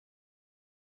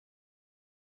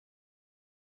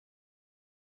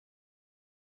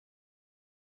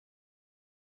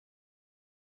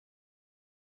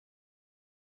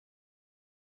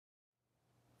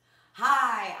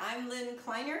Hi, I'm Lynn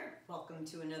Kleiner. Welcome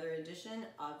to another edition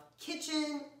of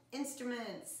Kitchen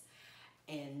Instruments.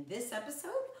 In this episode,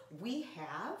 we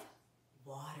have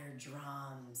water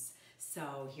drums.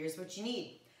 So here's what you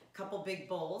need. A couple big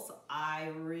bowls. I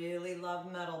really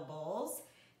love metal bowls.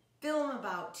 Fill them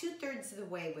about 2/3 of the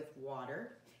way with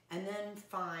water and then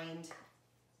find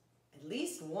at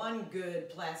least one good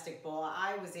plastic bowl.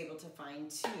 I was able to find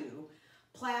 2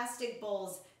 plastic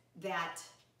bowls that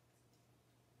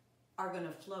are going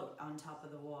to float on top of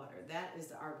the water. That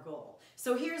is our goal.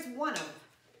 So here's one of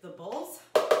the bowls.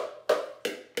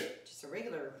 Just a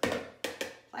regular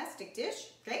plastic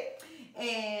dish, okay?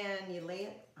 And you lay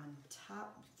it on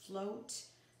top, float.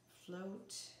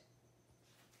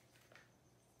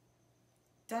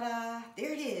 Ta-da,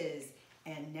 there it is.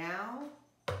 And now,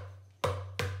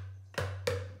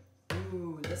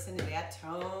 ooh, listen to that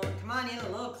tone. Come on in a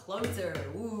little closer,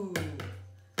 ooh.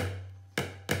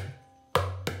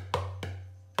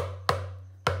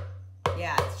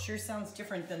 Yeah, it sure sounds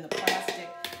different than the plastic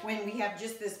when we have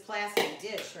just this plastic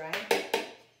dish, right?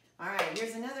 All right,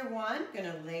 here's another one.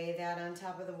 Gonna lay that on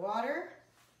top of the water.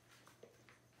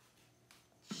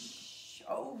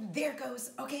 Oh, there it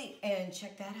goes. Okay, and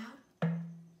check that out.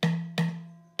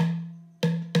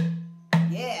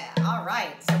 Yeah, all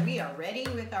right, so we are ready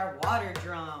with our water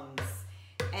drums.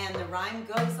 And the rhyme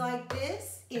goes like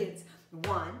this. It's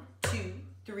 1, 2,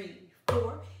 3,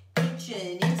 4.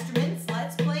 Kitchen instruments,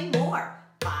 let's play more.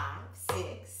 5,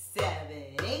 6,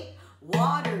 7, 8.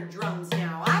 Water drums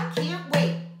now, I can't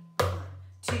wait. 1,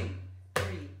 2,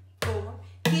 3, 4.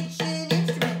 Kitchen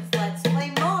instruments, let's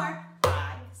play more.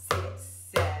 5, 6,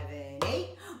 7,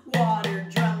 8. Water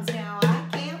drums now, I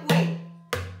can't wait.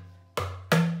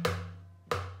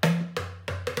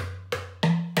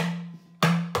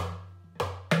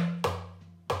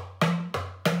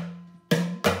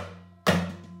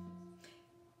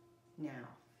 Now,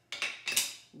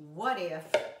 what if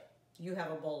you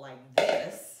have a bowl like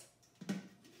this,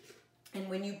 and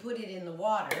when you put it in the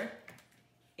water,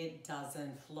 it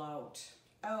doesn't float?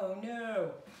 Oh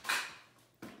no.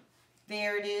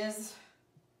 There it is.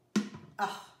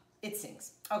 Oh, it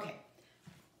sinks. Okay.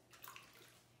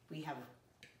 We have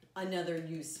another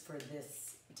use for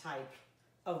this type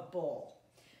of bowl.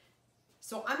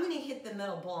 So I'm going to hit the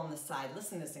metal bowl on the side.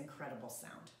 Listen to this incredible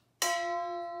sound.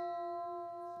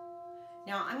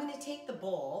 Now I'm going to take the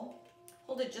bowl,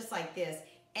 hold it just like this,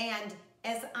 and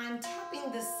as I'm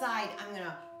tapping the side, I'm going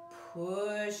to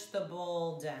push the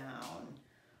bowl down.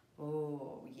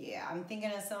 Oh yeah, I'm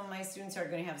thinking of some of my students are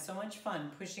going to have so much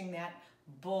fun pushing that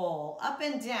bowl up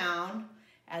and down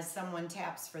as someone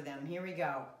taps for them. Here we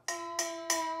go.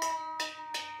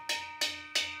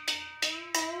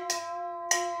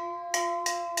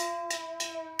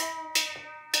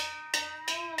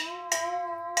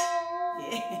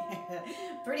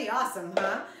 Pretty awesome,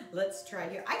 huh? Let's try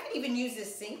here. I could even use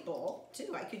this sink bowl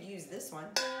too. I could use this one.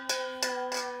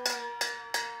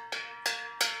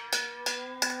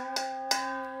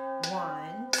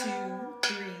 One, 2,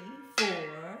 3,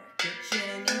 4.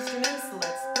 Kitchen instruments,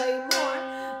 let's play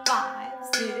more. 5,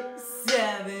 6,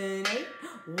 7, 8.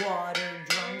 Water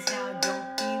drums now,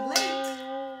 don't be late.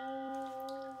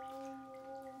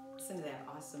 Listen to that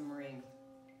awesome ring.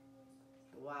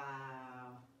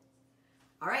 Wow.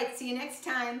 All right, see you next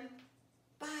time.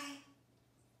 Bye.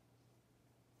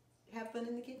 Have fun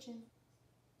in the kitchen.